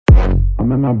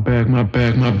I'm in my bag, my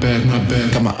bag, my bag, my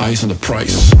bag. Got my eyes on the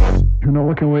price. You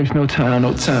know I can waste no time,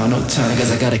 no time, no time,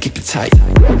 cause I gotta keep it tight.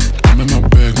 I'm in my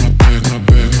bag, my bag, my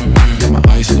bag, my bag. Got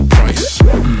my eyes on the price.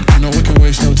 You know I can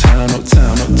waste no time, no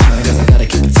time, no time, cause I gotta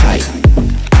keep it tight.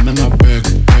 I'm in my bag,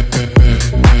 bag, bag,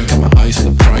 bag, bag. Got my eyes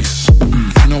on the price.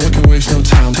 You know I can waste no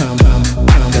time, time, time,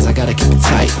 time, cause I gotta keep it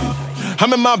tight.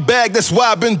 I'm in my bag, that's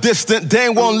why I've been distant. They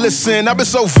ain't won't listen, I've been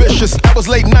so vicious. I was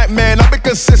late night, man, I've been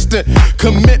consistent.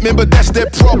 Commitment, but that's their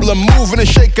problem. Moving and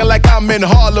shaking like I'm in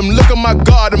Harlem. Look at my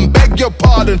garden, beg your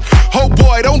pardon. Oh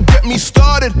boy, don't get me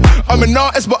started. I'm an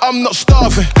artist, but I'm not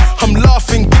starving. I'm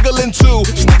laughing, giggling too.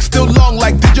 Stick still long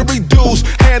like didgeridoos.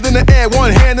 Hand in the air,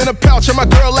 one hand in a pouch. And my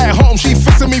girl at home, she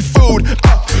fixing me food.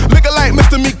 Looking like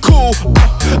Mr. Me Cool.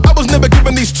 I was never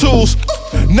given these tools.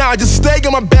 Now I just stay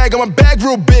in my bag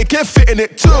real big, can't fit in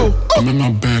it too. I'm in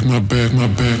my bag, my bag, my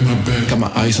bag, my bag. Got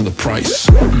my eyes on the price.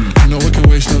 You know I can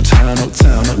waste no time, no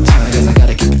time, no time, cause I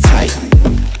gotta keep it tight.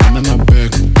 I'm in my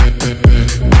bag, bag, bag,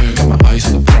 bag, bag. Got my eyes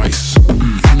on the price.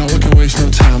 You know I can waste no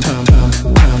time, time, time,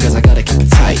 time, cause I gotta keep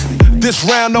it tight. This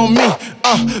round on me,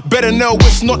 better know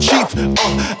it's not cheap.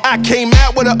 I came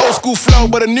out with an old school flow,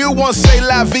 but a new one say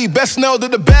la vie. Best know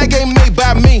that the bag ain't made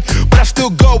by me, but I still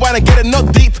go out and get it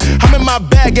not deep. I'm in my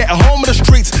bag at home in the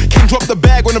streets. Can't drop the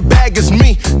bag when the bag is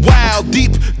me. Wild,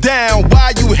 deep down,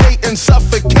 why you hate and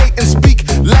suffocate and speak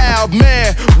loud,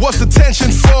 man? What's the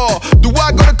tension for? Do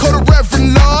I gotta call the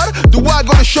Reverend Lord? Do I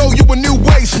gotta show you a new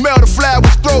way? Smell the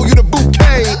flowers, throw you the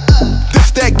bouquet. This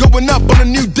that going up on a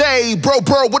new day, bro,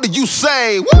 what do you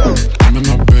say? Woo! I'm in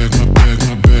my bag, my bag,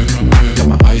 my bag, my bag. Got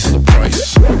my eyes on the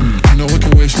price. You know I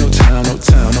can waste no time, no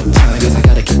time, no time, cause I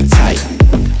gotta keep it tight.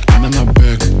 I'm in my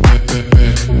bag, bag, bag,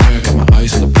 bag, bag. Got my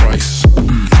eyes on the price.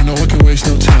 You know I can waste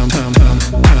no time, time, time,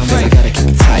 time, cause I gotta keep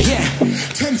it tight. Yeah,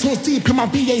 10 toes deep in my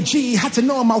BAG. Had to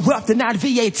know my worth and not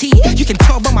VAT. You can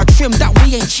tell by my trim that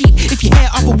we ain't cheap. If you hear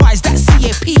otherwise, that's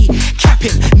CAP.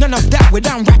 Capping, none of that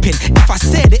without rapping. If I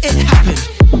said it, it happened.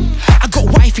 I got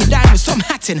wifey down with some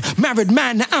hatting. Married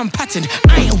man, now I'm patterned.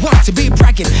 I ain't one to be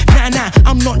bragging. Nah,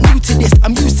 I'm not new to this.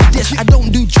 I'm used to this. I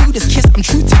don't do Judas Kiss, I'm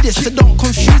true to this. So don't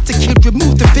confuse the kid,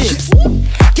 remove the fibs.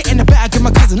 Get in the bag with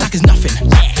my cousin like it's nothing.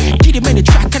 Giddy made a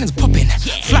track and it's popping.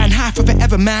 Flying high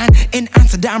forever, man. In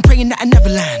Amsterdam, praying that I never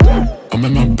land. I'm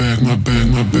in my bag, my bag,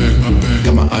 my bag, my bag.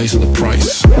 Got my eyes on the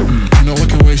price.